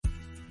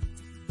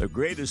The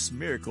greatest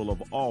miracle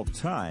of all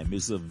time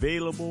is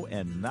available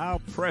and now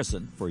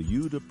present for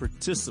you to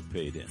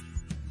participate in.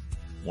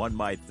 One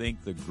might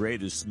think the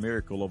greatest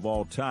miracle of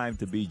all time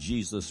to be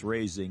Jesus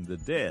raising the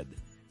dead,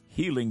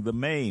 healing the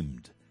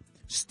maimed,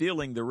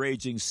 stilling the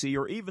raging sea,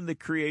 or even the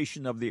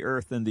creation of the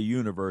earth and the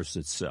universe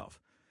itself.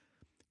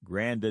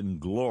 Grand and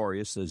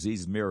glorious as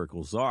these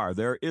miracles are,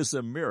 there is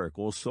a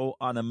miracle so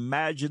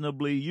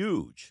unimaginably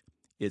huge,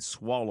 it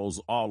swallows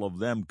all of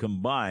them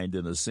combined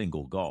in a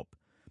single gulp.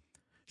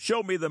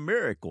 Show me the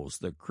miracles,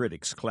 the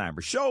critics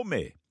clamor. Show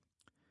me!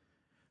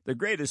 The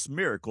greatest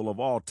miracle of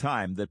all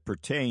time that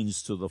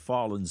pertains to the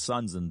fallen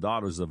sons and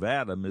daughters of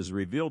Adam is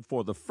revealed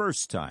for the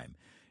first time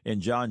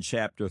in John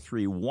chapter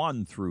 3,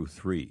 1 through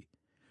 3.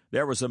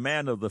 There was a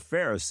man of the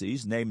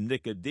Pharisees named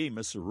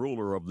Nicodemus, a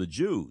ruler of the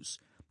Jews.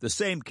 The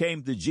same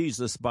came to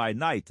Jesus by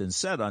night and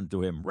said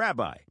unto him,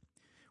 Rabbi,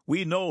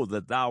 we know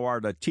that thou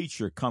art a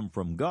teacher come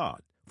from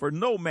God, for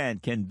no man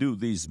can do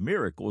these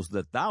miracles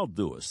that thou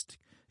doest,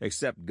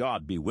 except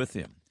God be with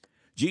him.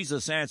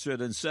 Jesus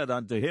answered and said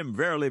unto him,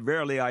 Verily,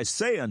 verily, I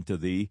say unto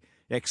thee,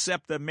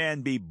 except a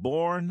man be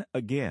born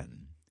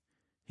again,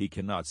 he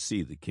cannot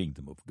see the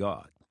kingdom of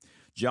God.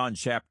 John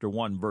chapter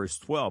 1, verse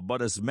 12,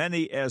 But as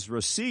many as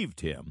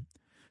received him,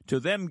 to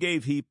them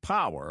gave he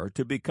power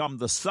to become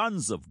the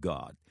sons of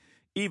God,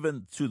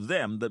 even to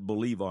them that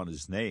believe on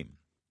his name.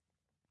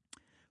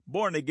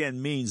 Born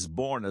again means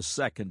born a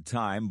second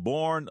time,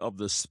 born of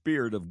the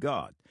Spirit of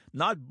God,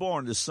 not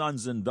born as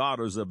sons and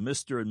daughters of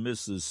Mr. and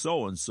Mrs.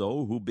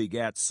 So-and-so who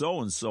begat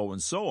so-and-so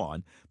and so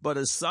on, but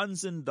as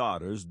sons and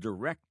daughters,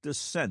 direct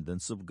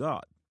descendants of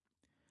God.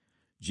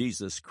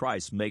 Jesus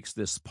Christ makes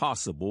this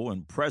possible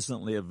and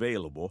presently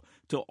available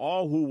to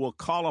all who will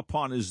call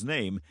upon his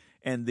name,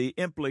 and the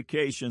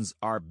implications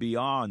are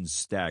beyond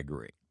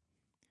staggering.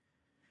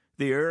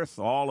 The earth,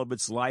 all of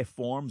its life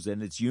forms,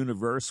 and its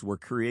universe were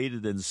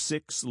created in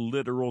 6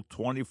 literal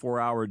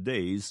 24-hour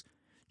days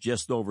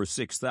just over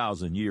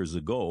 6,000 years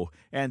ago,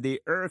 and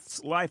the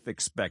earth's life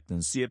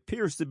expectancy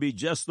appears to be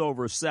just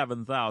over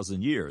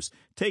 7,000 years.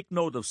 Take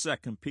note of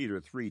 2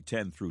 Peter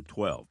 3:10 through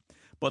 12.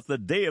 But the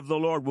day of the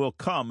Lord will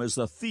come as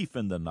a thief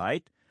in the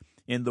night,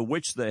 in the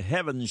which the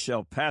heavens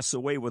shall pass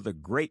away with a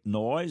great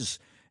noise,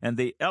 and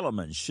the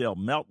elements shall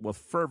melt with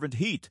fervent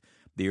heat.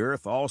 The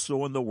earth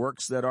also and the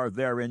works that are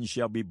therein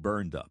shall be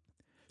burned up.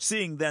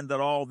 Seeing then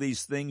that all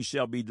these things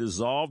shall be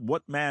dissolved,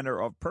 what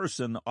manner of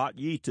person ought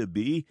ye to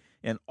be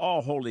in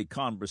all holy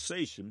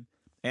conversation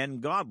and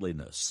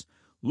godliness,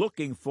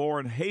 looking for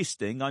and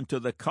hasting unto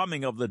the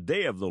coming of the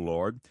day of the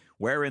Lord,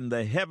 wherein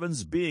the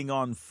heavens being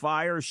on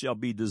fire shall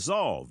be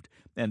dissolved,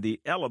 and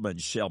the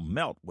elements shall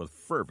melt with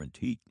fervent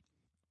heat.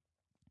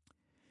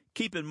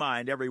 Keep in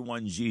mind,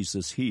 everyone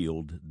Jesus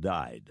healed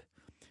died.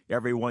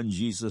 Everyone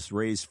Jesus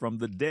raised from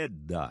the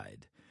dead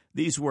died.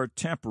 These were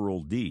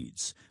temporal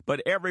deeds,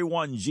 but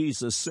everyone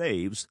Jesus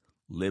saves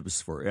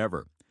lives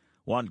forever.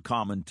 One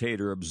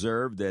commentator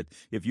observed that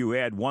if you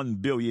add 1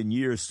 billion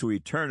years to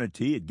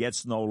eternity, it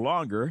gets no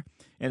longer,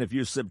 and if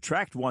you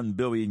subtract 1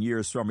 billion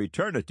years from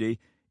eternity,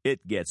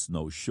 it gets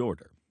no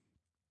shorter.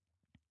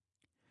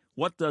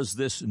 What does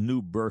this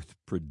new birth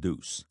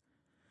produce?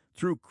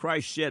 Through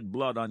Christ's shed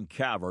blood on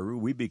Calvary,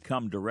 we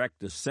become direct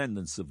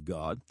descendants of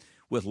God,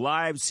 with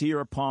lives here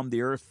upon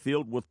the earth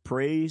filled with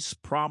praise,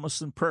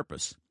 promise, and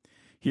purpose.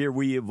 Here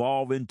we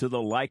evolve into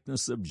the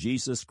likeness of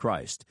Jesus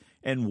Christ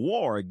and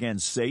war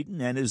against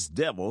Satan and his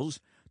devils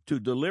to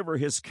deliver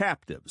his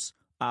captives,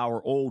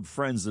 our old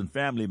friends and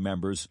family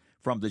members,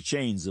 from the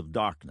chains of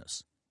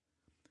darkness.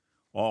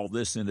 All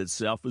this in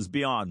itself is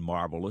beyond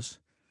marvelous,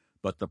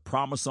 but the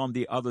promise on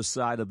the other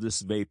side of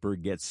this vapor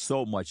gets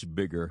so much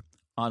bigger,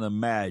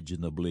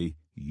 unimaginably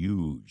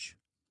huge.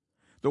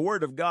 The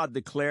Word of God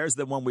declares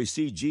that when we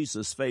see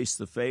Jesus face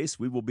to face,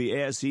 we will be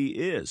as he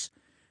is.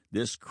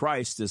 This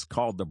Christ is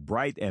called the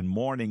bright and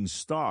morning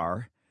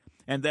star,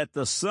 and that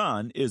the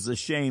sun is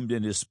ashamed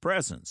in his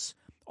presence.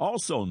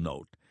 Also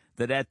note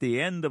that at the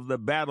end of the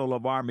battle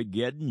of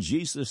Armageddon,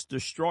 Jesus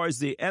destroys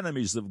the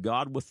enemies of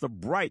God with the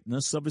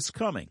brightness of his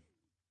coming.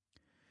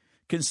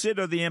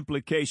 Consider the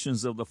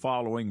implications of the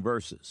following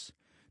verses.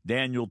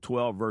 Daniel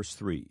 12, verse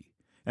 3.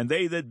 And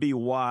they that be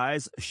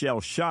wise shall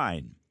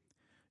shine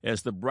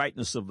as the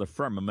brightness of the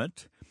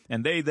firmament,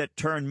 and they that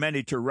turn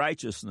many to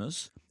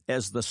righteousness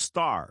as the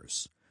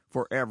stars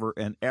forever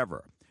and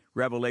ever.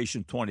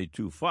 Revelation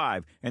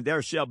 22:5. And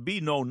there shall be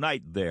no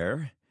night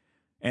there,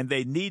 and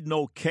they need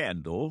no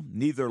candle,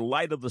 neither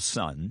light of the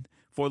sun,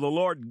 for the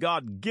Lord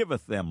God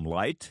giveth them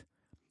light,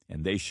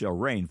 and they shall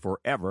reign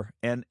forever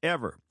and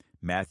ever.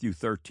 Matthew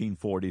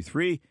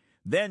 13:43.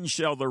 Then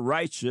shall the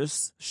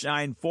righteous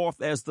shine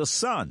forth as the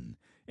sun,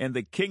 in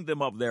the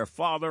kingdom of their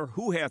Father.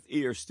 Who hath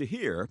ears to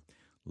hear,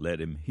 let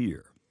him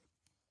hear.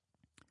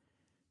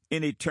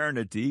 In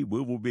eternity,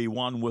 we will be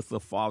one with the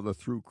Father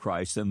through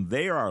Christ, and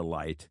they are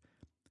light,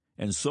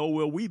 and so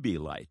will we be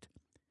light.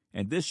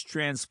 And this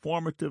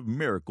transformative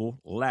miracle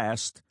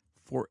lasts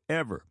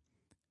forever.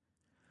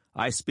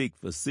 I speak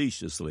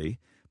facetiously,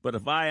 But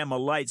if I am a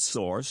light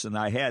source and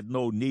I had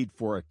no need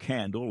for a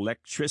candle,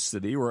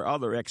 electricity, or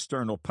other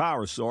external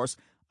power source,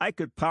 I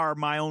could power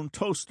my own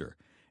toaster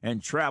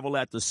and travel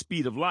at the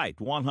speed of light,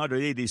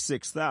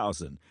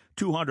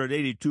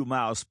 186,282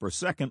 miles per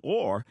second,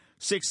 or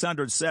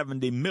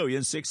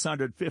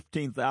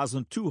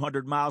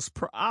 670,615,200 miles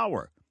per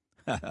hour.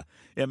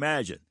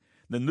 Imagine,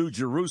 the New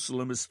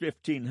Jerusalem is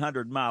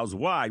 1,500 miles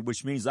wide,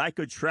 which means I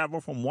could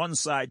travel from one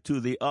side to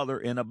the other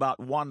in about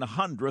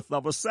 1/100th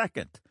of a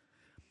second.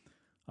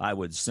 I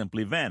would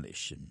simply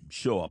vanish and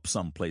show up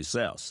someplace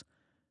else.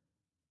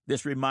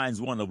 This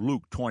reminds one of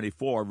Luke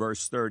 24,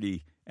 verse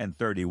 30 and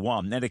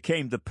 31. And it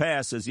came to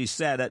pass, as he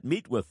sat at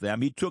meat with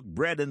them, he took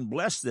bread and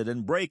blessed it,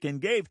 and brake and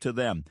gave to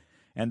them.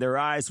 And their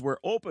eyes were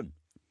open,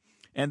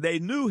 and they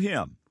knew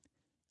him,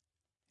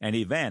 and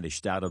he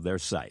vanished out of their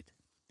sight.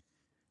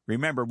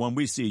 Remember, when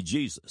we see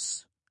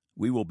Jesus,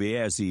 we will be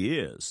as he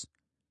is,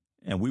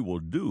 and we will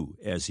do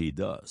as he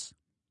does.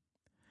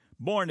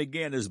 Born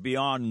again is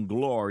beyond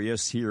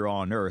glorious here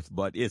on earth,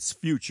 but its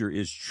future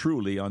is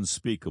truly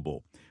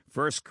unspeakable.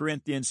 1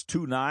 Corinthians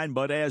 2:9,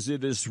 but as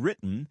it is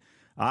written,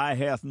 eye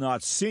hath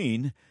not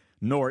seen,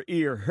 nor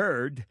ear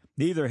heard,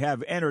 neither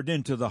have entered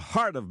into the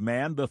heart of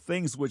man the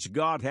things which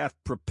God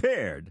hath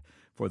prepared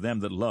for them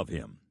that love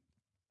him.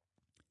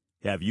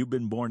 Have you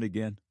been born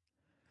again?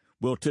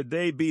 Will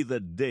today be the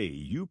day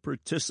you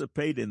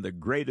participate in the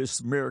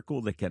greatest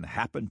miracle that can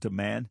happen to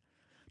man?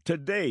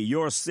 Today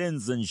your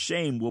sins and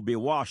shame will be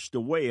washed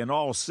away and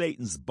all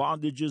Satan's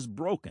bondages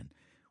broken.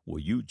 Will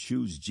you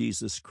choose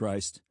Jesus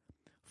Christ?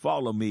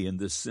 Follow me in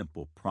this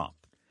simple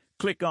prompt.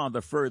 Click on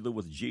the Further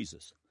with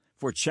Jesus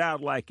for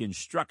childlike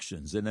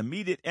instructions and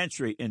immediate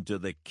entry into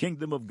the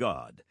kingdom of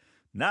God.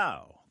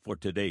 Now for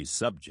today's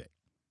subject.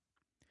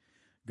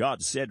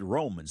 God said,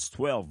 Romans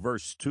 12,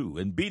 verse 2,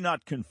 and be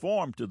not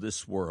conformed to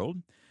this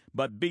world,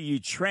 but be ye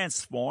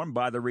transformed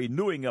by the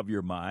renewing of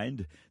your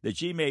mind,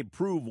 that ye may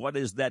prove what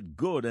is that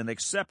good and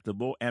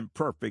acceptable and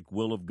perfect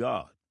will of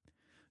God.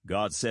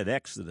 God said,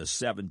 Exodus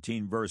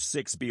 17, verse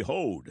 6,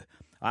 behold,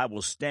 I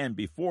will stand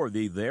before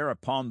thee there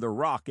upon the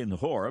rock in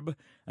Horeb,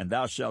 and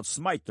thou shalt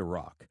smite the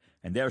rock,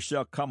 and there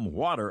shall come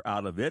water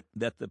out of it,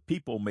 that the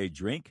people may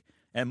drink.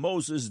 And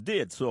Moses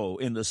did so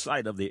in the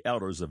sight of the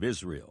elders of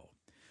Israel.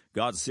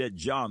 God said,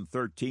 John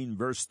 13,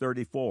 verse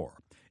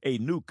 34, a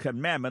new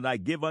commandment I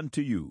give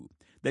unto you,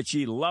 that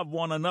ye love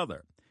one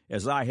another,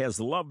 as I has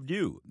loved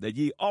you, that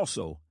ye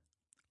also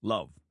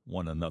love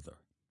one another.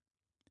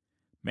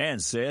 Man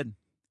said,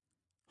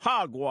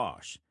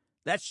 hogwash.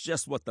 That's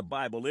just what the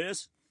Bible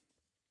is.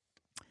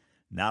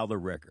 Now the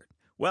record.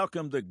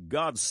 Welcome to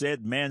God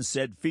Said, Man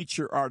Said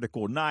feature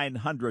article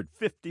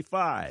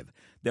 955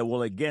 that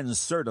will again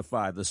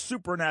certify the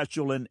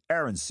supernatural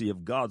inerrancy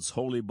of God's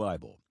Holy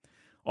Bible.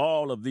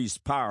 All of these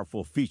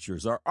powerful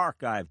features are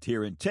archived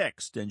here in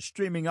text and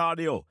streaming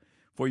audio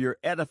for your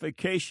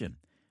edification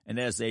and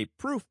as a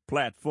proof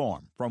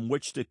platform from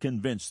which to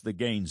convince the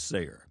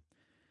gainsayer.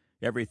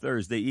 Every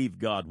Thursday eve,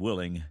 God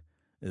willing,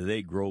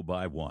 they grow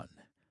by one.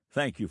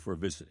 Thank you for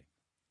visiting.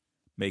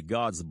 May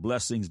God's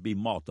blessings be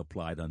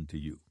multiplied unto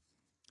you.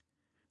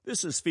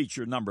 This is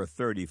feature number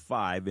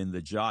 35 in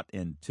the Jot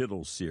and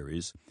Tittle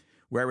series,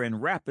 where in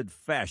rapid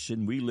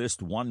fashion we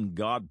list one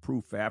God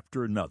proof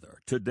after another.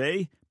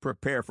 Today,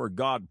 prepare for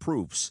God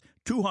proofs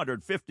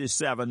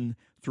 257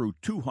 through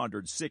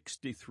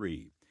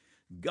 263.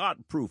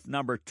 God proof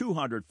number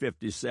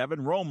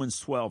 257, Romans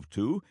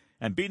 12:2,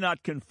 and be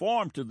not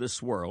conformed to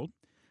this world,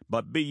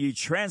 but be ye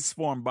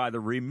transformed by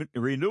the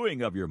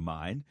renewing of your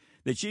mind,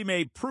 that ye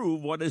may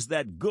prove what is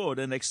that good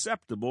and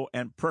acceptable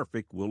and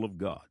perfect will of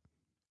God.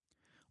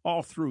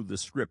 All through the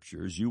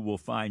Scriptures you will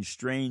find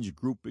strange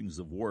groupings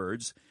of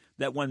words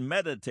that when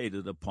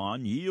meditated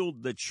upon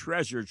yield the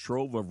treasure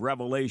trove of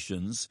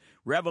revelations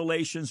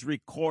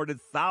recorded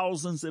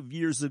thousands of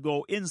years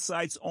ago,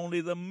 insights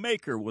only the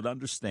Maker would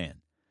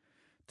understand.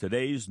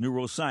 Today's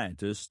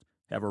neuroscientists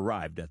have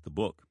arrived at the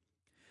book.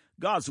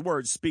 God's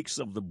Word speaks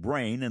of the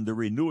brain and the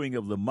renewing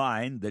of the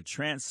mind that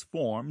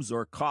transforms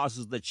or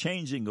causes the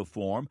changing of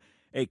form,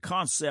 a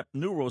concept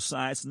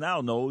neuroscience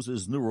now knows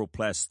as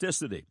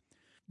neuroplasticity.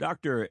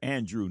 Dr.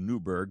 Andrew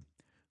Newberg,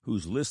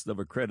 whose list of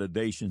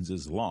accreditations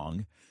is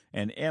long,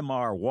 and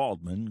M.R.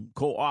 Waldman,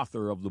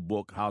 co-author of the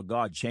book How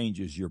God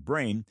Changes Your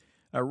Brain,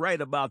 write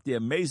about the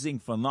amazing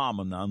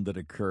phenomenon that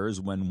occurs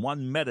when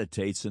one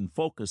meditates and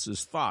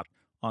focuses thought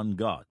on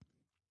God.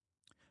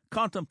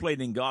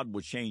 Contemplating God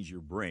will change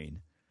your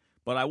brain,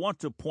 but I want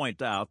to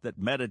point out that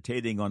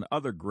meditating on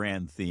other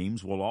grand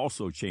themes will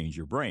also change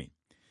your brain.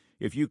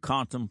 If you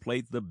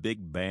contemplate the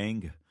Big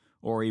Bang,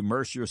 or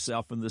immerse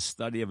yourself in the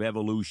study of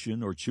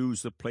evolution, or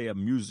choose to play a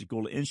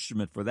musical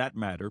instrument for that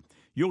matter,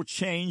 you'll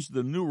change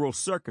the neural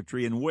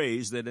circuitry in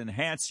ways that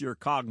enhance your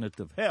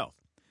cognitive health.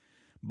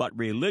 But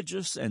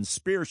religious and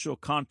spiritual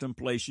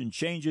contemplation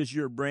changes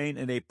your brain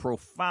in a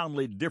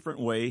profoundly different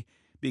way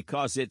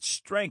because it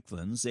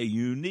strengthens a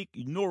unique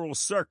neural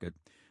circuit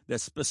that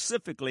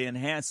specifically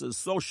enhances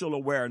social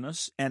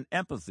awareness and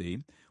empathy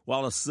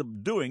while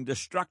subduing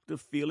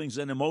destructive feelings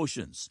and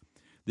emotions.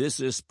 This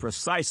is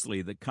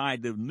precisely the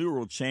kind of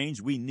neural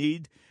change we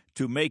need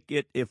to make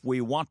it if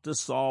we want to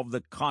solve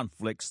the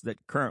conflicts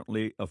that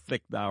currently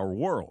afflict our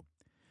world.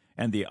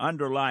 And the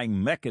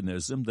underlying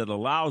mechanism that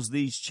allows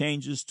these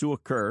changes to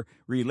occur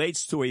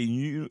relates to a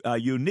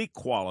unique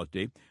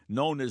quality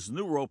known as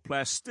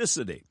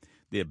neuroplasticity,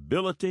 the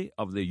ability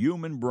of the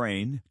human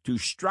brain to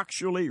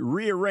structurally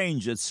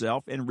rearrange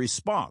itself in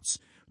response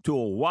to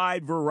a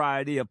wide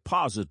variety of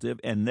positive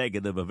and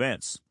negative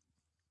events.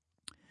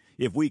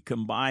 If we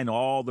combine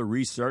all the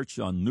research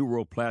on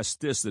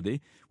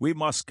neuroplasticity, we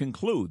must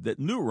conclude that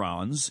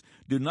neurons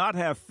do not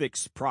have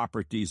fixed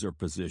properties or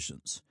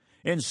positions.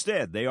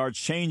 Instead, they are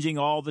changing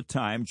all the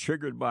time,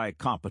 triggered by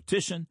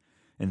competition,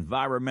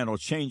 environmental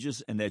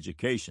changes, and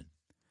education.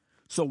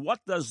 So what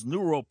does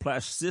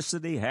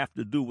neuroplasticity have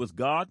to do with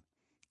God?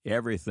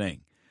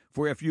 Everything.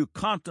 For if you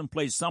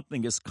contemplate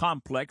something as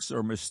complex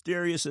or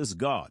mysterious as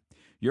God,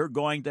 you're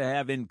going to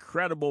have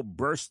incredible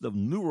bursts of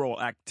neural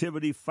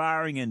activity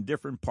firing in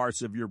different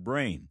parts of your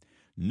brain.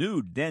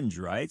 New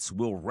dendrites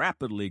will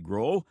rapidly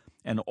grow,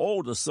 and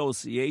old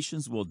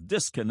associations will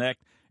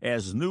disconnect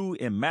as new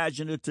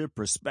imaginative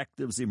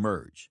perspectives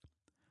emerge.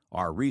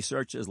 Our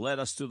research has led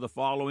us to the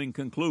following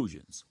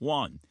conclusions.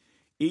 1.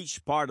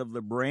 Each part of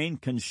the brain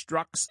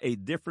constructs a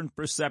different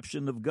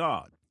perception of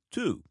God.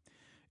 2.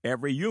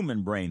 Every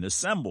human brain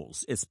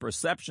assembles its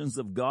perceptions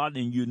of God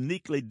in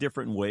uniquely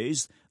different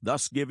ways,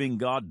 thus giving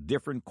God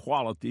different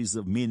qualities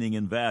of meaning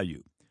and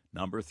value.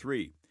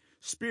 3.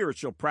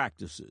 Spiritual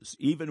practices,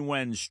 even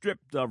when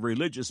stripped of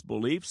religious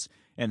beliefs,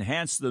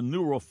 enhance the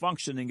neural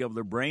functioning of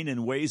the brain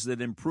in ways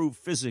that improve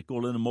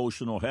physical and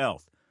emotional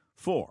health.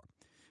 4.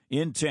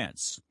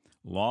 Intense,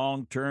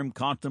 long-term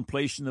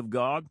contemplation of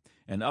God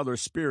and other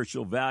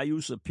spiritual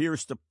values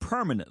appears to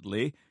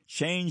permanently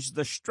change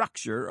the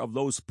structure of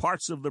those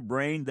parts of the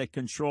brain that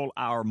control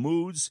our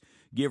moods,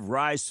 give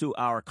rise to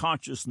our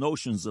conscious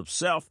notions of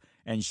self,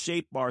 and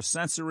shape our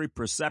sensory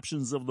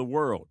perceptions of the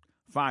world.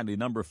 Finally,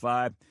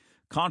 5,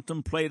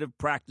 contemplative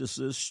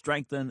practices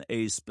strengthen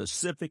a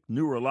specific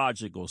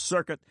neurological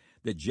circuit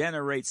that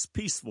generates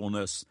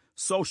peacefulness,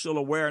 social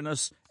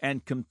awareness,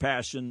 and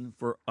compassion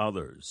for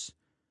others.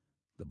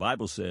 The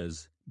Bible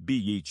says, "Be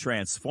ye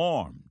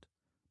transformed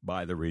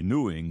by the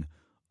renewing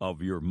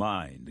of your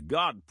mind."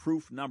 God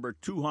proof number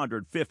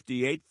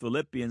 258,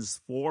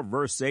 Philippians 4,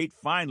 verse 8.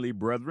 Finally,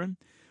 brethren,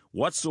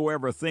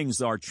 whatsoever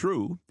things are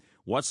true,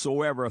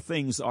 whatsoever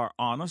things are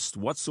honest,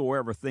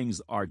 whatsoever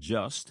things are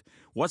just,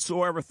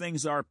 whatsoever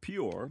things are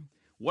pure,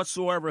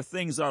 whatsoever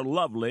things are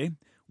lovely,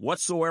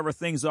 whatsoever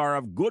things are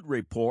of good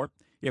report,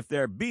 if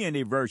there be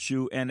any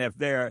virtue and if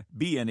there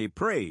be any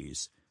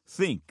praise,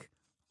 think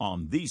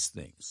on these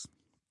things.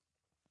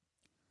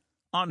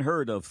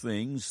 Unheard of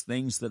things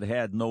that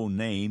had no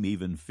name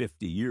even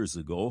 50 years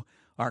ago,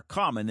 are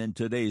common in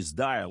today's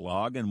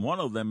dialogue, and one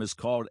of them is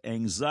called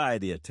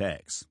anxiety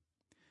attacks.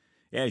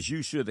 As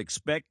you should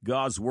expect,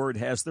 God's Word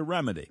has the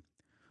remedy.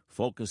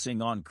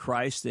 Focusing on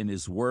Christ and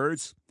His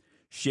words,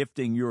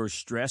 shifting your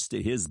stress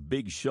to His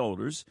big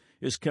shoulders,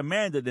 is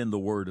commanded in the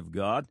Word of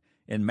God.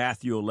 In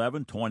Matthew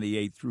 11,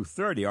 28 through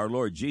 30, our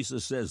Lord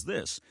Jesus says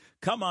this,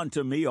 "Come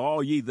unto me,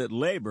 all ye that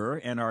labor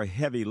and are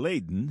heavy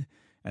laden,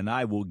 and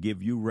I will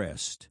give you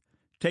rest.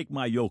 Take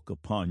my yoke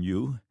upon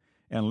you,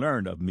 and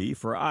learn of me,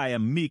 for I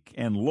am meek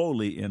and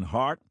lowly in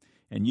heart,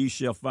 and ye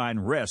shall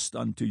find rest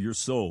unto your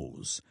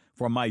souls.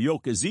 For my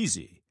yoke is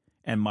easy,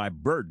 and my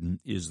burden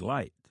is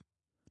light."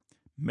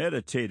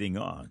 Meditating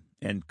on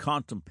and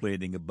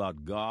contemplating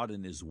about God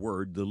and His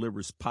Word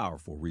delivers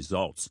powerful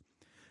results.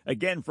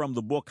 Again, from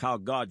the book How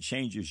God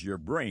Changes Your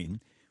Brain,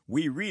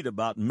 we read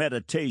about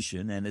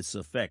meditation and its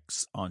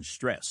effects on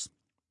stress.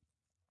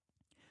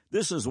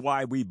 This is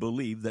why we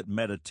believe that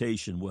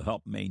meditation will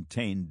help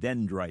maintain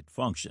dendrite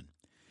function.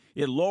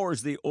 It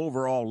lowers the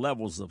overall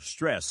levels of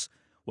stress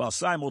while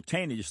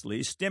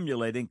simultaneously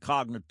stimulating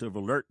cognitive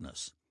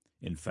alertness.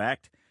 In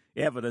fact,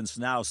 evidence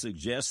now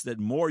suggests that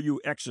more you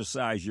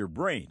exercise your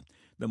brain,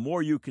 the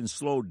more you can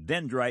slow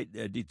dendrite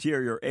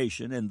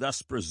deterioration and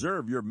thus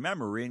preserve your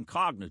memory and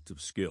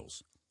cognitive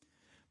skills.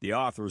 The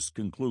authors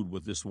conclude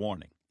with this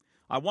warning.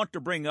 I want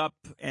to bring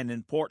up an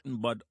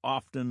important but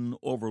often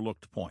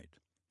overlooked point.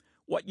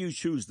 What you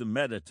choose to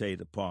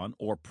meditate upon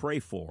or pray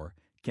for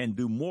can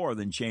do more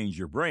than change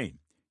your brain.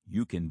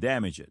 You can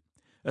damage it,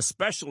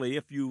 especially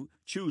if you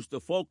choose to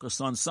focus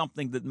on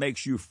something that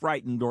makes you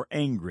frightened or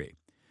angry.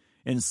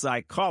 In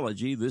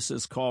psychology, this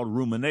is called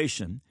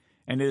rumination,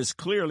 and it is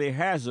clearly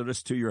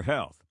hazardous to your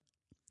health.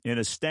 In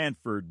a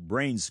Stanford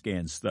brain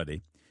scan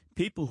study,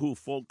 people who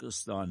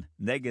focused on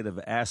negative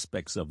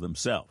aspects of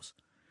themselves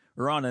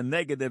or on a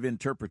negative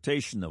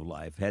interpretation of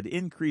life had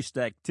increased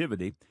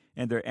activity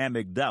in their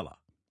amygdala.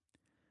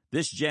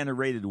 This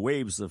generated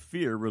waves of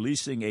fear,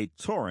 releasing a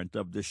torrent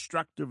of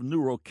destructive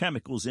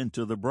neurochemicals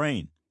into the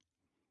brain.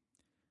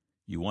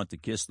 You want to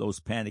kiss those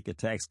panic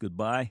attacks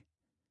goodbye?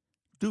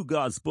 Do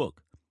God's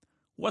book.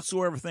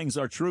 Whatsoever things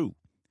are true,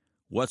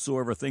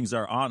 whatsoever things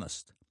are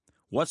honest,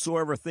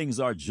 whatsoever things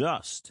are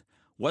just,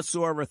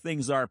 whatsoever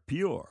things are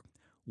pure,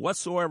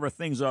 whatsoever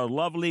things are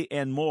lovely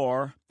and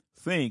more,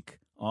 think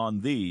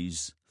on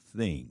these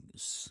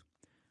things.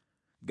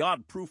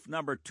 God proof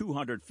number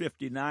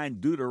 259,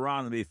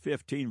 Deuteronomy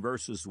 15,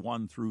 verses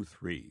 1 through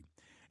 3.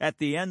 At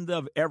the end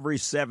of every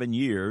 7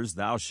 years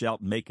thou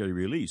shalt make a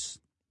release.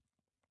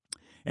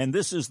 And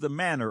this is the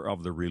manner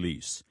of the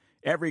release.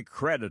 Every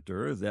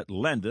creditor that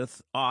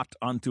lendeth aught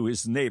unto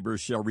his neighbor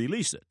shall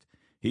release it.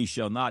 He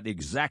shall not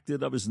exact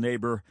it of his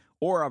neighbor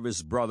or of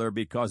his brother,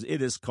 because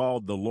it is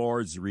called the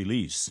Lord's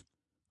release.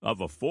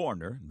 Of a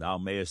foreigner thou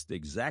mayest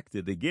exact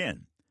it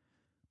again.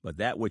 But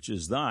that which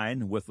is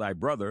thine with thy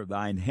brother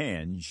thine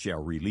hand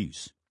shall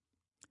release.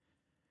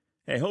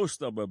 A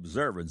host of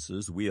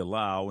observances we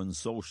allow and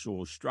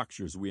social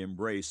structures we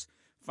embrace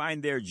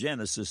find their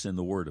genesis in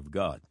the Word of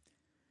God.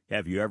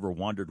 Have you ever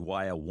wondered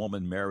why a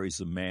woman marries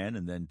a man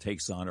and then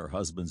takes on her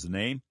husband's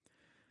name?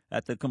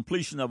 At the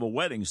completion of a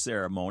wedding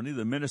ceremony,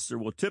 the minister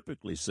will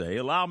typically say,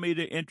 "Allow me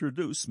to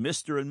introduce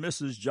Mr. and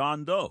Mrs.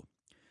 John Doe."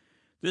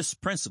 This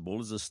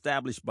principle is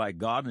established by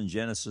God in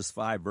Genesis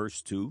 5,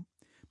 verse 2.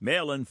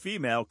 Male and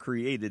female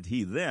created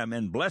he them,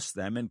 and blessed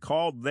them, and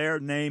called their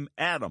name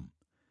Adam,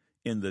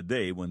 in the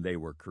day when they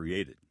were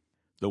created.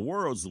 The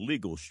world's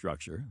legal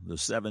structure, the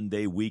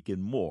 7-day week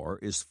and more,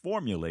 is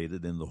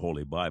formulated in the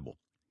Holy Bible.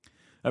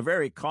 A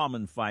very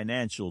common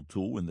financial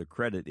tool in the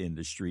credit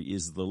industry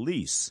is the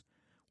lease,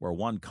 where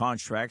one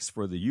contracts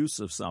for the use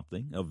of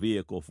something, a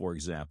vehicle for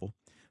example,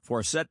 for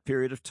a set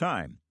period of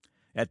time.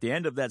 At the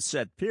end of that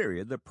set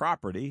period, the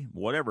property,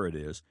 whatever it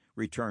is,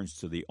 returns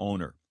to the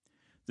owner.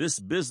 This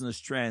business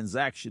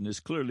transaction is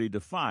clearly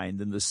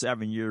defined in the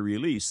 7-year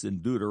release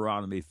in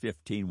Deuteronomy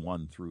 15,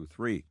 1 through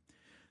 3.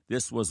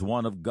 This was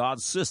one of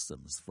God's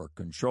systems for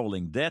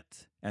controlling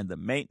debt and the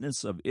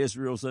maintenance of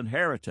Israel's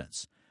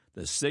inheritance.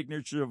 The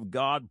signature of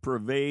God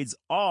pervades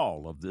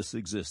all of this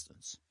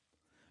existence.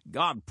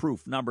 God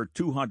proof number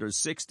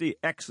 260,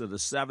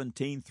 Exodus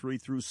 17, 3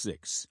 through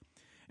 6.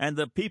 And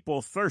the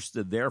people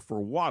thirsted there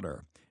for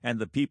water, and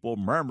the people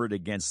murmured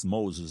against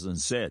Moses and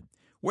said,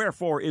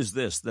 Wherefore is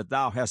this that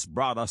thou hast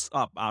brought us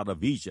up out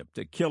of Egypt,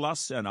 to kill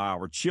us and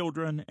our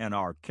children and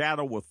our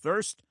cattle with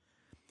thirst?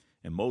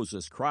 And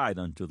Moses cried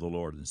unto the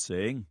Lord, and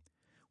saying,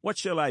 What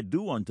shall I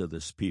do unto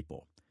this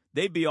people?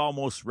 They be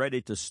almost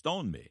ready to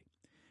stone me.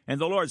 And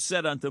the Lord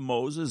said unto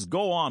Moses,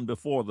 Go on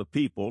before the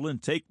people,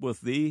 and take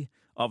with thee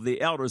of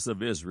the elders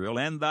of Israel,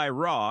 and thy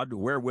rod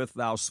wherewith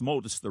thou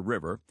smotest the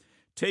river,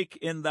 take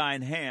in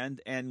thine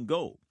hand, and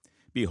go.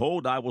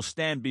 Behold, I will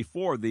stand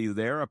before thee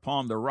there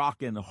upon the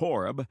rock in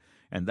Horeb,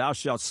 and thou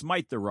shalt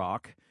smite the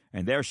rock,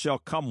 and there shall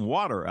come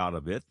water out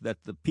of it,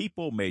 that the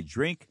people may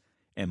drink.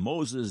 And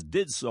Moses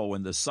did so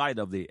in the sight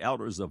of the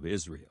elders of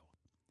Israel.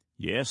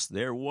 Yes,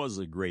 there was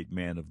a great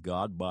man of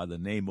God by the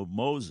name of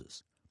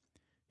Moses.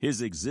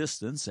 His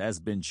existence has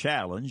been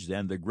challenged,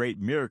 and the great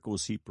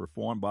miracles he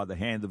performed by the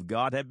hand of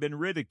God have been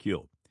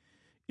ridiculed.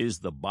 Is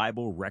the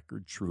Bible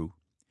record true?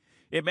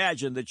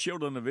 Imagine the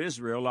children of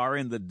Israel are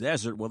in the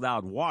desert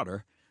without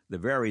water, the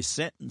very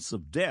sentence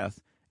of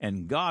death,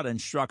 and God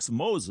instructs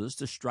Moses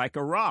to strike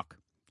a rock.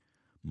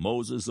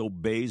 Moses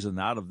obeys, and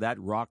out of that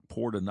rock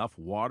poured enough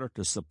water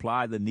to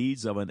supply the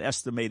needs of an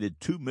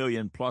estimated 2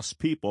 million plus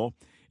people,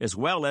 as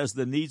well as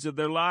the needs of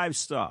their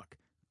livestock.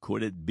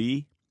 Could it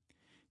be?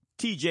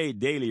 T.J.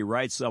 Daly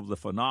writes of the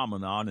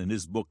phenomenon in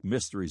his book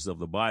Mysteries of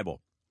the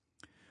Bible.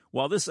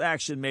 While this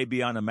action may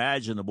be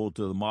unimaginable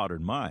to the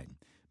modern mind,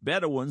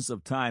 Bedouins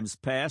of times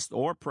past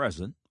or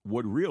present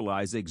would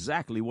realize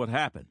exactly what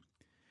happened.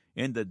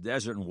 In the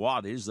desert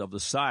wadis of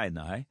the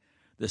Sinai,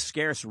 the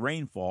scarce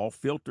rainfall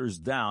filters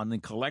down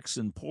and collects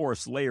in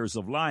porous layers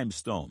of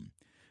limestone.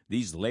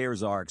 These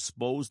layers are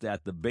exposed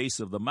at the base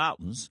of the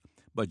mountains,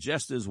 but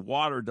just as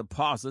water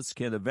deposits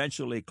can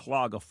eventually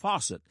clog a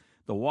faucet,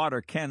 the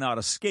water cannot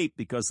escape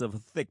because of a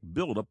thick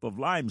buildup of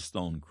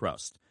limestone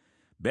crust.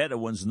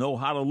 Bedouins know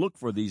how to look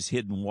for these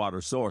hidden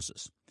water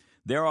sources.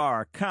 There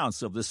are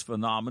accounts of this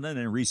phenomenon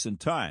in recent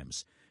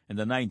times. In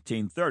the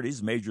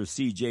 1930s, Major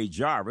C.J.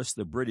 Jarvis,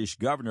 the British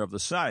governor of the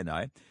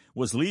Sinai,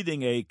 was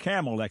leading a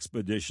camel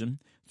expedition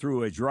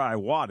through a dry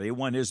wadi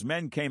when his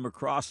men came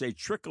across a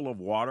trickle of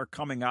water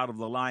coming out of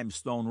the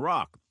limestone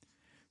rock.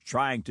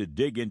 Trying to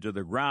dig into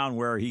the ground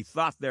where he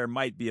thought there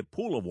might be a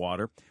pool of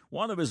water,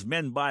 one of his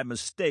men by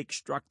mistake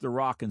struck the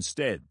rock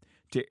instead.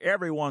 To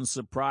everyone's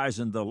surprise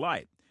and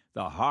delight,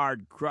 the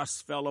hard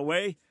crust fell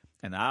away,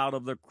 and out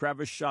of the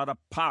crevice shot a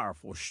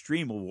powerful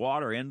stream of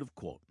water. End of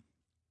quote.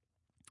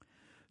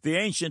 The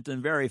ancient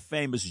and very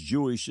famous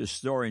Jewish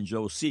historian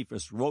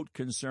Josephus wrote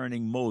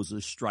concerning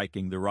Moses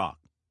striking the rock.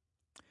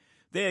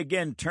 They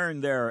again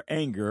turned their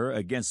anger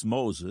against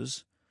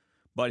Moses,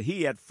 but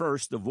he at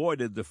first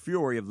avoided the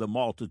fury of the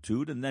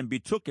multitude and then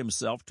betook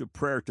himself to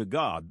prayer to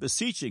God,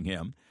 beseeching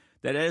him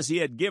that as he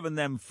had given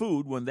them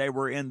food when they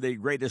were in the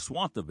greatest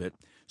want of it,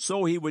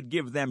 so he would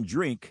give them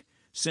drink,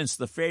 since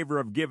the favor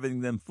of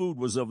giving them food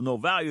was of no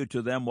value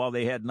to them while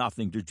they had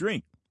nothing to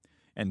drink.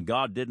 And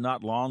God did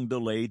not long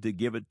delay to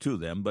give it to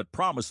them, but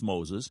promised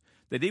Moses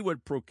that he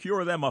would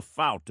procure them a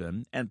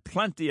fountain and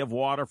plenty of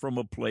water from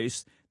a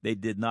place they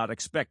did not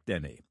expect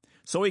any.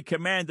 So he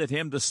commanded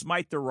him to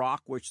smite the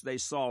rock which they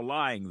saw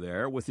lying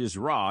there with his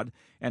rod,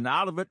 and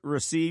out of it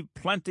receive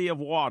plenty of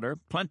water,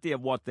 plenty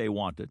of what they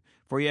wanted,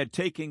 for he had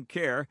taken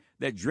care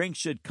that drink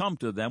should come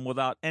to them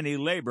without any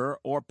labor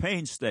or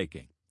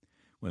painstaking.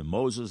 When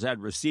Moses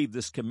had received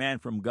this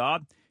command from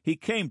God, he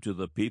came to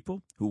the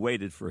people who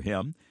waited for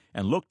him,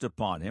 and looked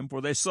upon him,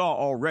 for they saw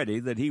already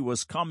that he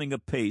was coming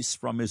apace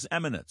from his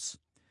eminence.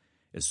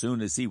 As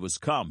soon as he was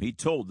come, he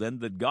told them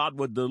that God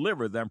would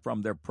deliver them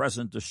from their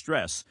present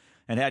distress,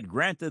 and had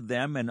granted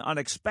them an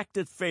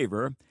unexpected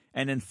favor,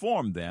 and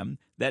informed them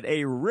that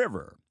a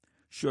river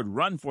should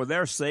run for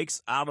their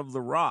sakes out of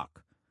the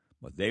rock.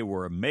 But they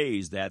were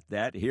amazed at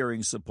that,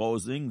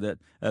 supposing that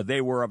they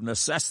were of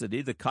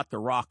necessity to cut the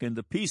rock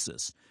into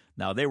pieces.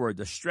 Now they were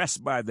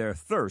distressed by their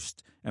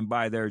thirst and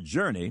by their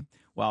journey,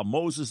 while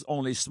Moses,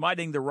 only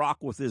smiting the rock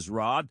with his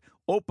rod,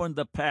 opened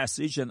the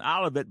passage, and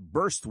out of it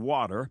burst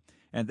water,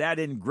 and that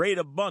in great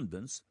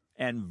abundance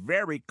and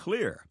very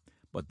clear.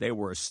 But they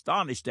were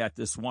astonished at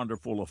this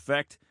wonderful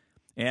effect,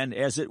 and,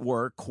 as it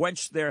were,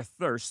 quenched their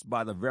thirst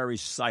by the very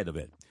sight of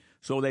it.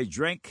 So they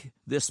drank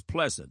this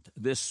pleasant,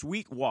 this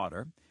sweet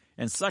water,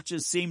 and such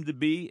as seemed to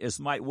be as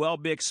might well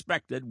be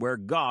expected where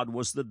God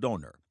was the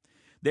donor.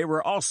 They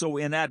were also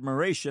in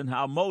admiration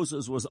how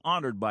Moses was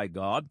honored by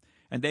God,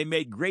 and they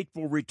made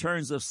grateful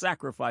returns of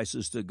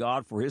sacrifices to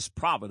God for his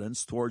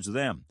providence towards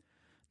them.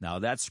 Now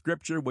that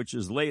scripture which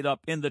is laid up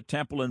in the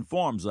temple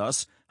informs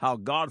us how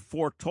God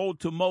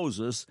foretold to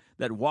Moses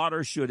that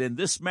water should in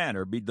this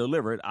manner be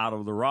delivered out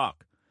of the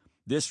rock.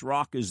 This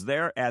rock is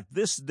there at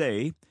this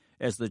day,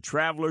 as the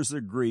travelers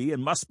agree,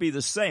 and must be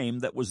the same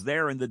that was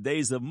there in the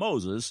days of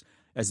Moses,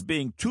 as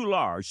being too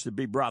large to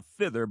be brought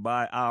thither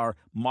by our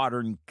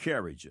modern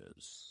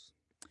carriages.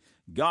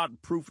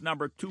 God proof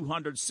number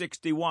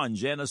 261,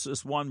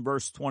 Genesis 1,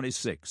 verse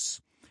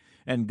 26.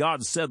 And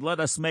God said, Let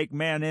us make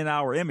man in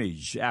our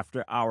image,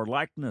 after our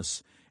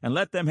likeness, and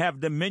let them have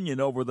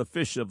dominion over the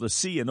fish of the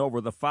sea, and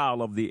over the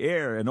fowl of the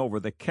air, and over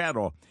the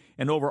cattle,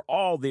 and over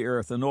all the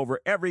earth, and over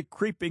every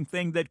creeping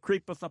thing that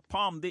creepeth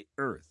upon the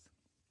earth.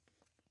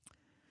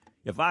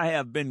 If I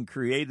have been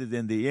created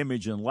in the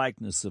image and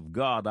likeness of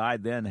God, I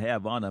then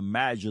have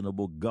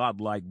unimaginable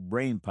godlike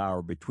brain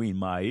power between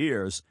my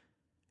ears,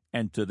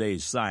 and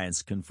today's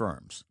science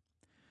confirms.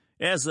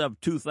 As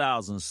of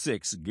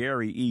 2006,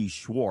 Gary E.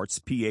 Schwartz,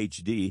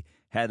 Ph.D.,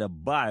 had a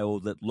bio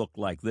that looked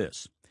like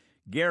this.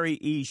 Gary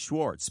E.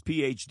 Schwartz,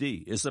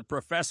 Ph.D., is a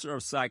professor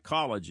of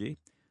psychology,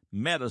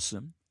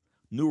 medicine,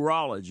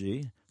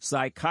 neurology,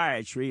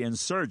 psychiatry, and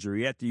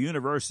surgery at the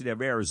University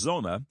of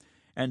Arizona,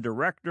 and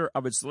director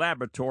of its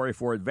Laboratory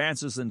for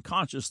Advances in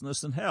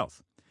Consciousness and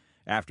Health.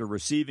 After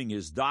receiving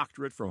his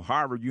doctorate from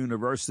Harvard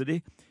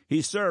University,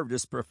 he served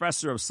as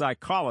professor of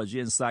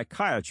psychology and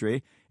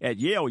psychiatry at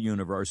Yale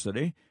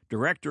University,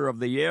 director of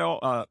the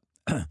Yale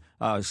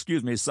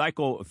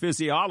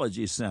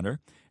Psychophysiology Center,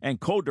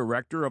 and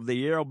co-director of the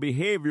Yale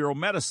Behavioral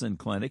Medicine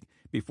Clinic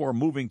before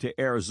moving to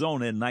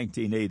Arizona in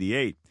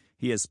 1988.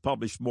 He has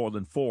published more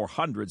than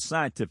 400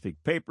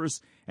 scientific papers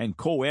and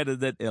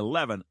co-edited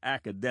 11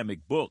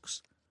 academic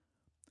books.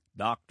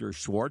 Dr.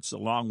 Schwartz,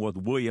 along with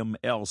William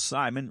L.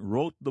 Simon,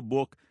 wrote the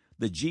book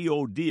The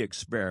G.O.D.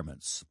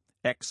 Experiments.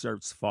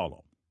 Excerpts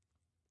follow.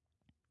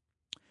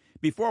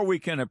 Before we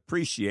can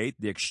appreciate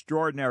the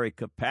extraordinary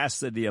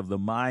capacity of the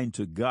mind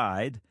to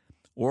guide,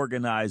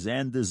 organize,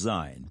 and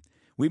design,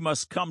 we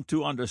must come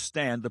to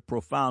understand the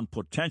profound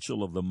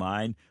potential of the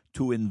mind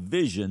to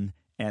envision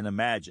and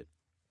imagine.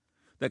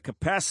 The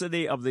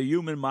capacity of the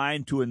human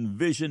mind to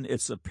envision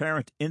its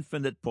apparent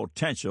infinite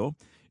potential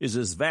is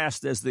as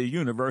vast as the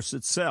universe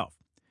itself.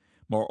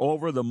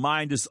 Moreover, the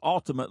mind is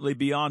ultimately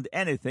beyond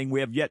anything we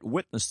have yet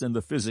witnessed in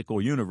the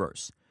physical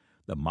universe.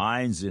 The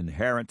mind's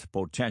inherent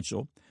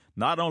potential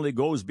not only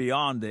goes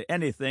beyond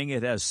anything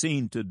it has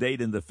seen to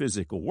date in the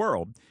physical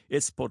world,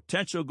 its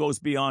potential goes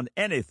beyond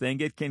anything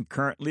it can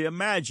currently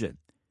imagine.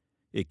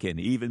 It can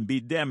even be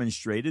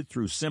demonstrated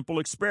through simple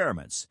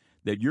experiments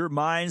that your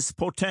mind's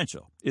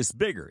potential is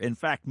bigger, in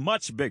fact,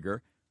 much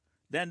bigger,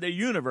 than the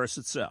universe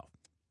itself.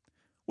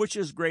 Which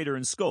is greater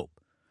in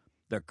scope,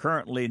 the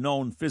currently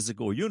known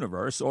physical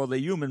universe or the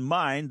human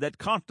mind that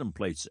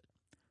contemplates it?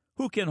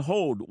 Who can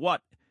hold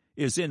what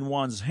is in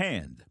one's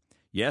hand?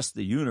 Yes,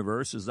 the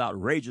universe is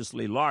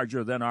outrageously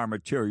larger than our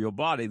material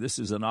body. This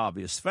is an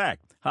obvious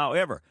fact.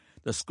 However,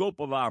 the scope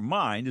of our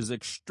mind is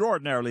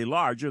extraordinarily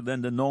larger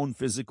than the known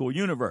physical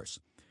universe.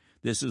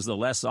 This is a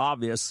less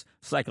obvious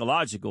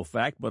psychological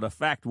fact, but a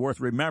fact worth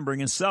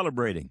remembering and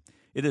celebrating.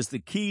 It is the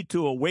key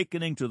to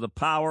awakening to the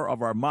power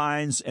of our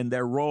minds and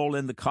their role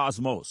in the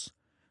cosmos.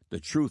 The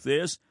truth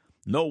is,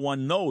 no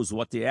one knows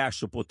what the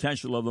actual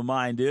potential of the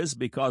mind is,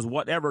 because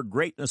whatever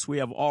greatness we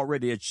have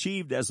already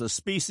achieved as a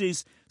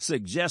species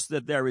suggests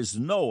that there is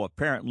no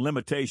apparent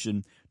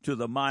limitation to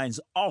the mind's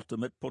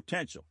ultimate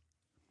potential.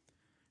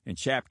 In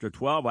Chapter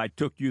 12, I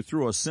took you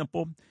through a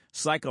simple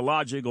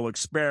psychological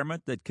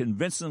experiment that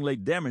convincingly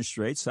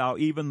demonstrates how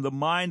even the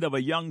mind of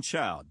a young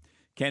child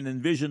can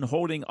envision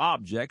holding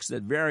objects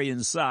that vary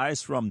in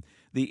size from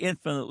the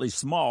infinitely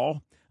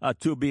small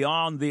to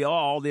beyond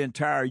the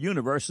entire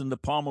universe in the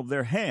palm of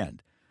their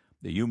hand.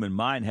 The human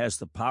mind has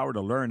the power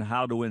to learn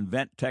how to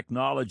invent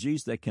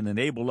technologies that can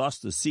enable us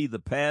to see the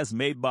paths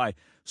made by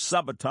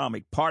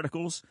subatomic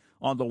particles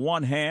on the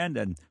one hand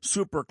and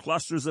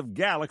superclusters of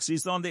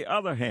galaxies on the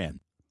other hand.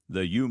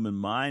 The human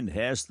mind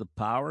has the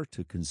power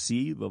to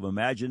conceive of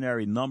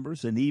imaginary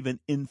numbers and even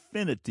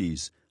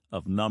infinities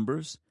of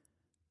numbers.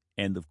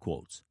 End of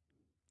quotes.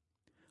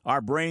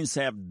 Our brains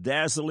have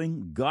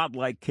dazzling,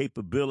 godlike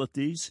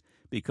capabilities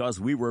because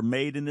we were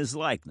made in His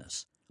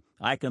likeness.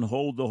 I can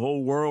hold the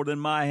whole world in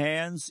my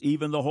hands,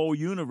 even the whole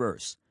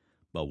universe.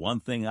 But one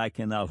thing I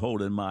cannot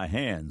hold in my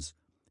hands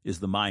is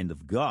the mind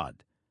of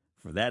God,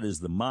 for that is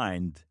the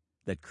mind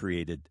that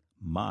created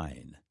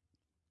mine.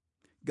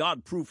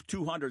 God Proof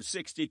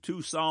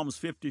 262, Psalms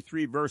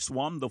 53, verse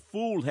 1, "The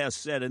fool has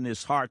said in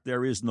his heart,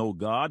 there is no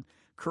God.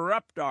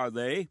 Corrupt are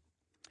they,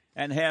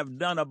 and have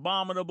done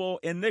abominable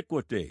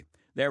iniquity.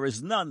 There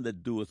is none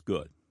that doeth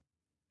good."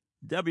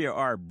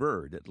 W.R.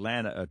 Bird,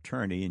 Atlanta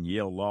attorney and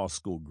Yale Law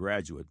School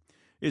graduate,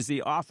 is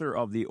the author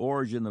of The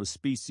Origin of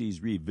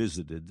Species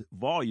Revisited,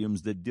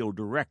 volumes that deal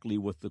directly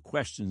with the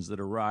questions that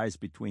arise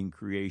between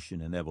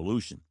creation and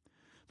evolution.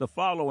 The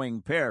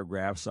following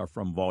paragraphs are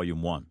from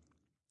Volume 1.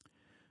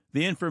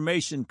 The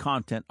Information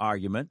Content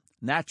Argument,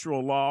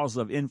 Natural Laws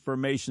of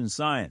Information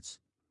Science.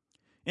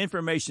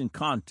 Information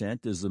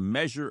content is a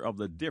measure of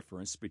the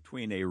difference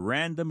between a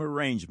random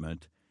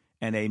arrangement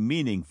and a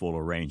meaningful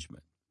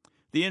arrangement.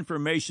 The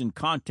information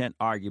content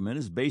argument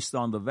is based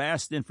on the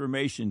vast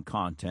information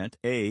content,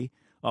 A,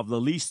 of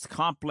the least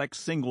complex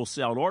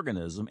single-celled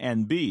organism,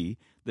 and B,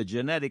 the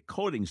genetic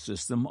coding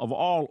system of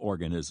all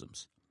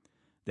organisms.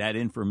 That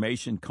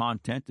information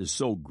content is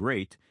so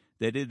great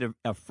that it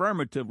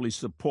affirmatively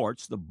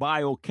supports the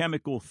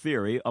biochemical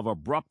theory of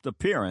abrupt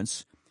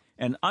appearance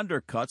and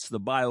undercuts the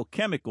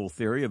biochemical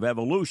theory of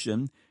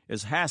evolution,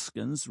 as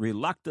Haskins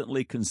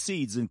reluctantly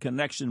concedes in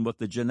connection with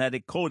the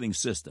genetic coding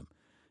system.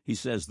 He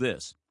says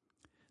this: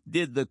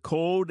 "Did the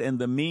code and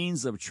the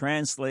means of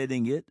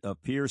translating it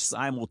appear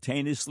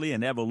simultaneously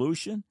in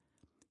evolution?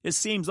 It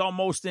seems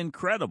almost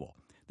incredible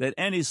that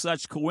any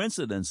such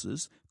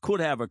coincidences could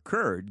have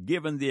occurred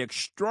given the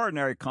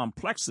extraordinary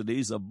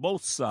complexities of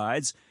both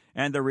sides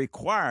and the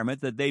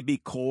requirement that they be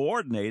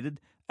coordinated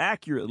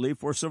accurately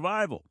for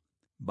survival.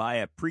 By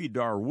a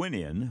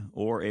pre-Darwinian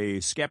or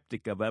a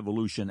skeptic of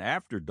evolution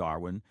after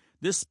Darwin,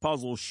 this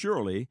puzzle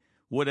surely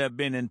would have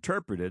been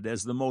interpreted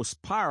as the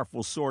most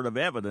powerful sort of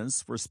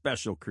evidence for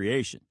special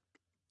creation."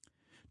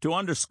 To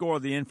underscore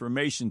the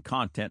information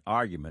content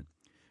argument,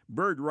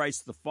 Bird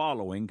writes the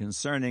following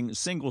concerning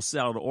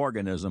single-celled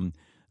organism,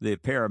 the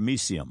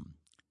paramecium.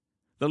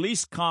 The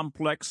least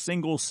complex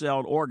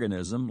single-celled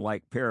organism,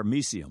 like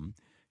paramecium,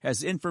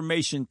 has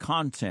information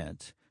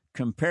content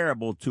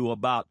comparable to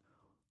about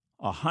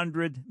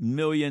 100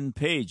 million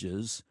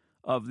pages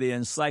of the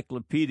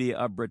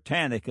Encyclopedia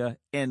Britannica,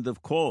 end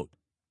of quote.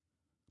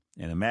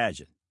 And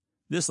imagine,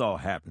 this all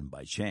happened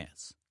by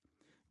chance.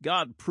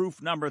 God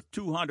Proof number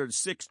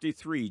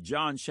 263,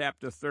 John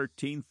chapter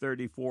 13,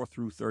 34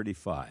 through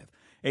 35.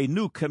 "A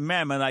new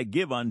commandment I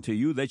give unto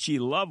you, that ye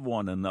love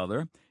one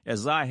another,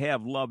 as I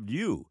have loved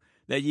you,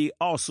 that ye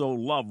also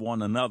love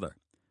one another.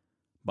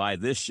 By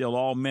this shall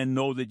all men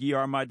know that ye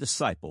are my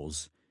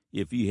disciples,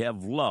 if ye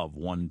have love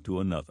one to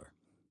another."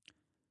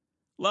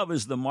 Love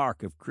is the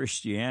mark of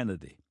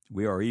Christianity.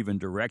 We are even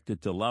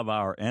directed to love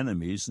our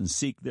enemies and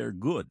seek their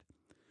good.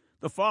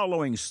 The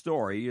following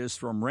story is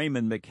from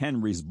Raymond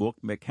McHenry's book,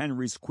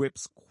 McHenry's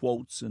Quips,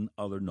 Quotes, and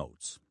Other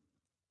Notes.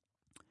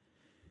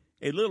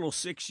 A little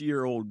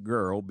 6-year-old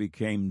girl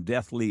became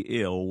deathly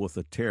ill with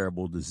a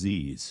terrible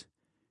disease.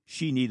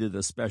 She needed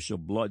a special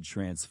blood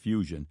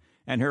transfusion,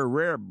 and her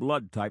rare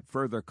blood type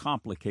further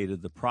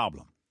complicated the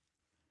problem.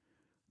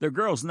 The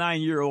girl's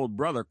 9-year-old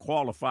brother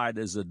qualified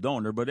as a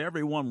donor, but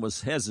everyone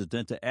was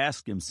hesitant to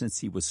ask him since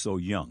he was so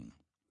young.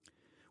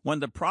 When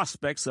the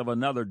prospects of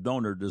another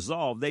donor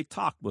dissolved, they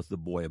talked with the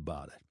boy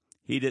about it.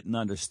 He didn't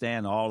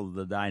understand all of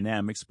the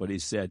dynamics, but he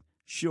said,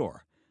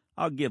 "Sure,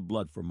 I'll give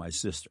blood for my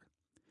sister."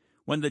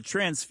 When the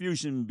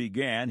transfusion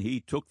began, he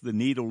took the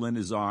needle in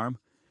his arm,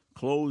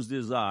 closed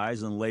his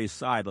eyes, and lay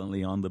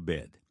silently on the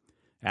bed.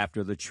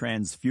 After the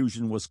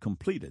transfusion was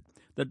completed,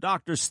 the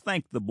doctors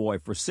thanked the boy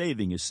for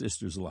saving his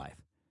sister's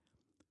life.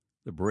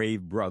 The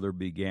brave brother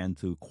began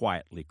to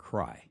quietly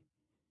cry.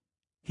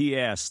 He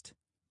asked,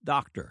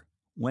 "Doctor,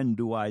 when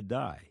do I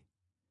die?"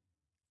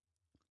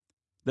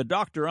 The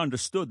doctor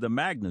understood the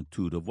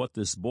magnitude of what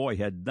this boy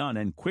had done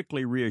and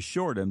quickly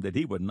reassured him that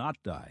he would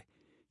not die.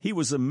 He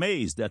was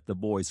amazed at the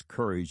boy's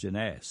courage and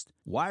asked,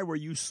 "Why were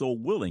you so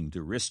willing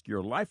to risk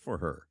your life for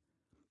her?"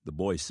 The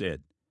boy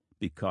said,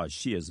 "Because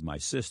she is my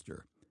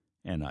sister,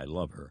 and I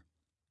love her."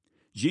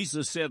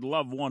 Jesus said,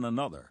 "Love one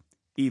another,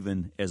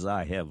 even as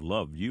I have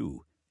loved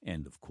you."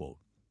 End of quote.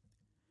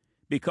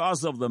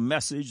 Because of the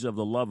message of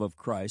the love of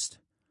Christ,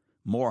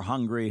 more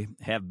hungry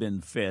have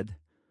been fed,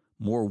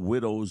 more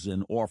widows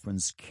and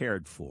orphans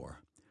cared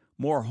for,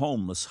 more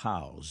homeless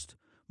housed,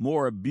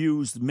 more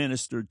abused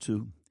ministered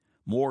to,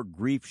 more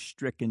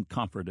grief-stricken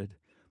comforted,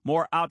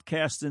 more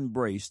outcasts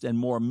embraced, and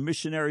more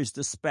missionaries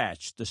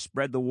dispatched to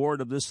spread the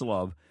word of this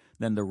love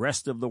than the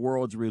rest of the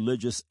world's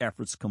religious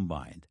efforts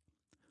combined.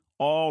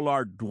 All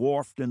are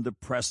dwarfed in the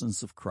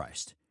presence of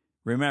Christ.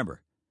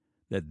 Remember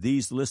that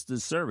these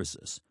listed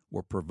services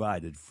were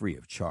provided free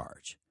of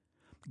charge.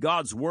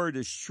 God's word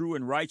is true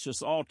and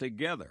righteous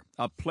altogether,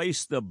 a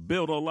place to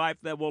build a life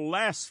that will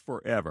last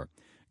forever.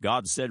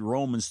 God said,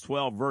 Romans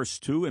 12, verse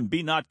 2, "And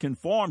be not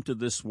conformed to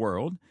this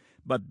world,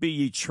 but be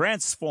ye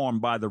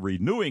transformed by the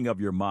renewing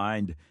of your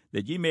mind,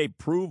 that ye may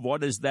prove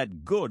what is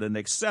that good and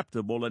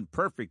acceptable and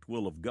perfect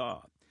will of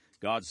God."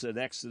 God said,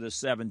 Exodus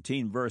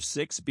 17, verse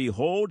 6,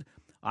 "Behold,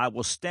 I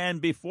will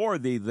stand before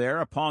thee there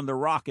upon the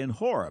rock in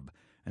Horeb,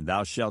 and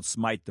thou shalt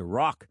smite the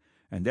rock,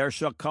 and there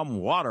shall come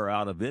water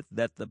out of it,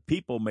 that the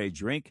people may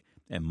drink.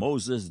 And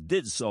Moses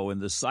did so in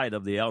the sight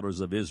of the elders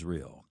of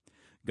Israel."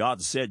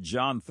 God said,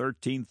 John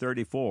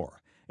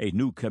 13:34, "A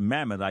new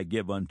commandment I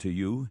give unto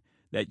you,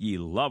 that ye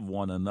love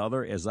one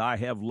another as I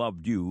have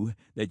loved you,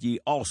 that ye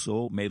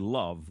also may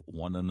love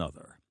one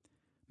another."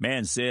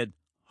 Man said,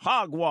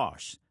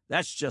 "Hogwash!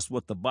 That's just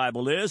what the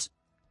Bible is."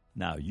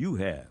 Now you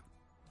have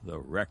the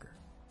record.